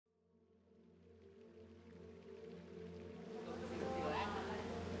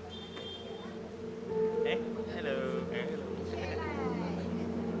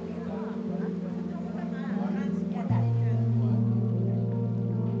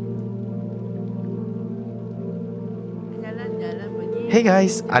Hey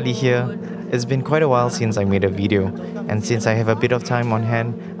guys, Ali here. It's been quite a while since I made a video, and since I have a bit of time on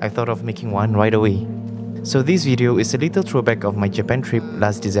hand, I thought of making one right away. So this video is a little throwback of my Japan trip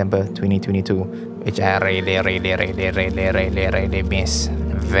last December 2022, which I really miss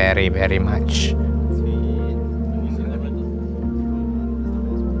very much.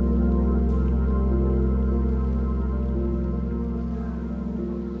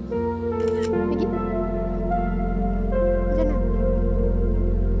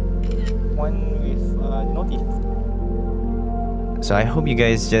 So I hope you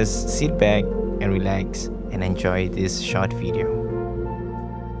guys just sit back and relax and enjoy this short video.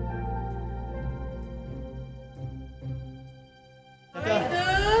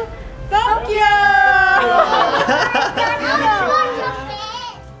 Tokyo!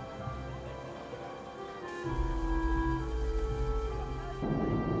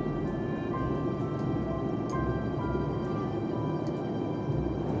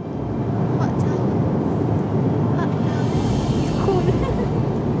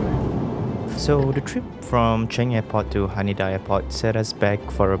 So the trip from Cheng Airport to Haneda Airport set us back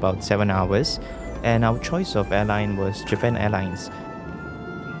for about 7 hours, and our choice of airline was Japan Airlines.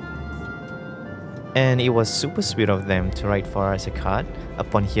 And it was super sweet of them to write for us a card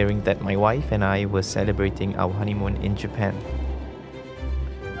upon hearing that my wife and I were celebrating our honeymoon in Japan.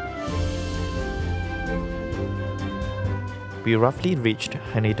 We roughly reached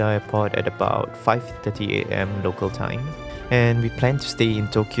Haneda Airport at about 5:30 AM local time, and we plan to stay in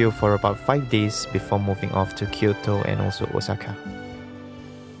Tokyo for about 5 days before moving off to Kyoto and also Osaka.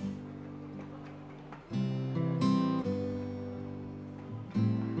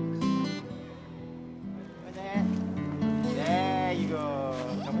 There you go.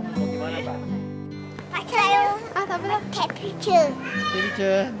 Kamu mau gimana, Pak? Tak apalah. Take picture.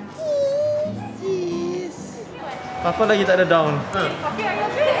 Cheese. Papa lagi tak ada down.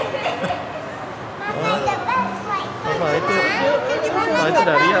 Apa itu? Itu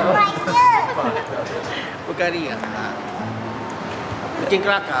dah riak. Bukan riak. Bikin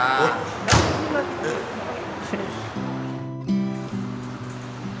kelakar.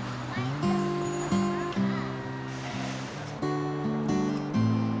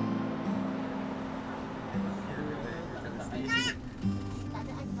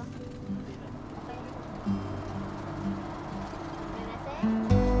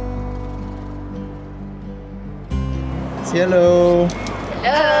 Hello.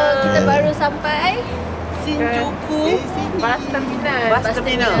 Kita baru sampai Shinjuku Bus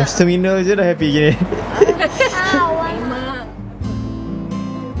Terminal. Bus terminal je dah happy gini.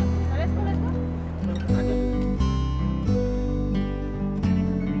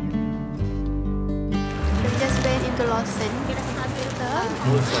 We just went into Lawson.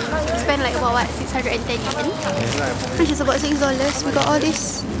 Spent like about 610 yen, which is about $6. We got all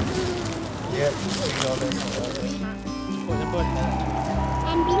this.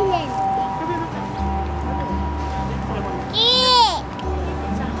 Ambulance.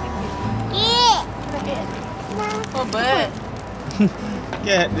 Oh, bird.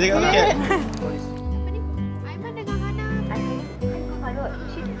 Cat, dia cakap cat. Aiman dengan Hana.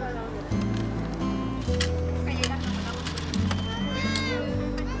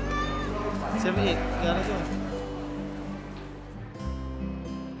 Seven eight. Ya langsung.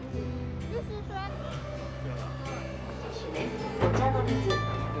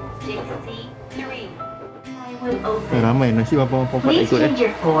 Ramai nasi bapa-bapa tak ikut Please change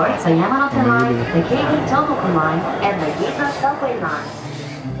your floor to Yamanote Line, the Keiji Tohoku Line, and the Ginza Subway Line.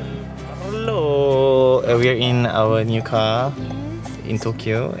 Hello, we are in our new car in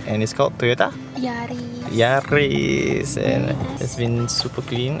Tokyo, and it's called Toyota Yaris, and it's been super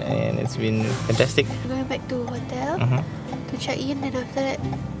clean and it's been fantastic. Going back to hotel to check in, and after that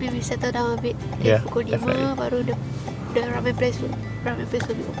maybe settle down a bit. Yeah, Pukul 5 definitely. baru the ramen place will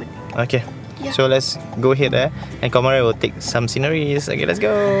be open. Okay, Yeah. so let's go ahead there, and Komara will take some sceneries. Okay, let's go.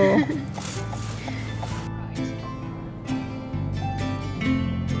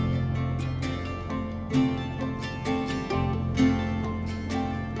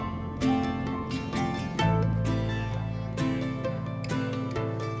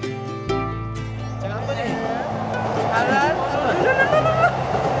 I like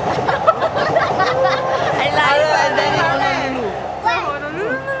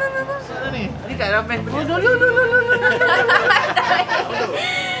Ni kat ramen.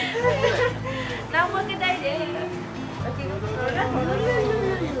 Nama kedai dia.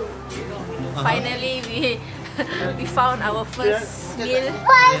 Finally we found our first meal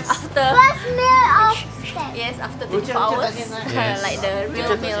after meal of after 24 hours. Like the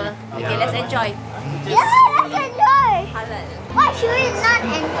real meal. Okay, let's enjoy. Yeah, let's enjoy. halal. Why should we not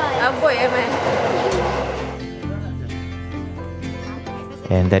enjoy? Boy, man.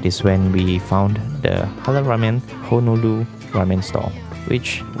 And that is when we found the halal ramen Honolulu ramen stall,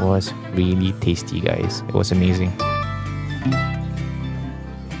 which was really tasty, guys. It was amazing.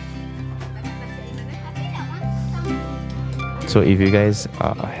 So if you guys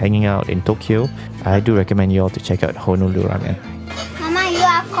are hanging out in Tokyo, I do recommend you all to check out Honolulu ramen. Mama, you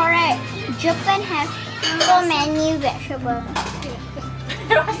are correct. Japan has so many vegetables.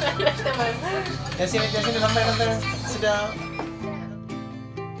 Jangan sini lambai. Sedap.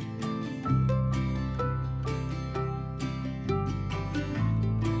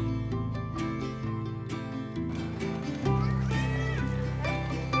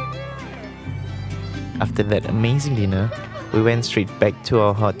 After that amazing dinner, we went straight back to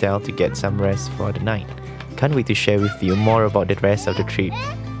our hotel to get some rest for the night. Can't wait to share with you more about the rest of the trip.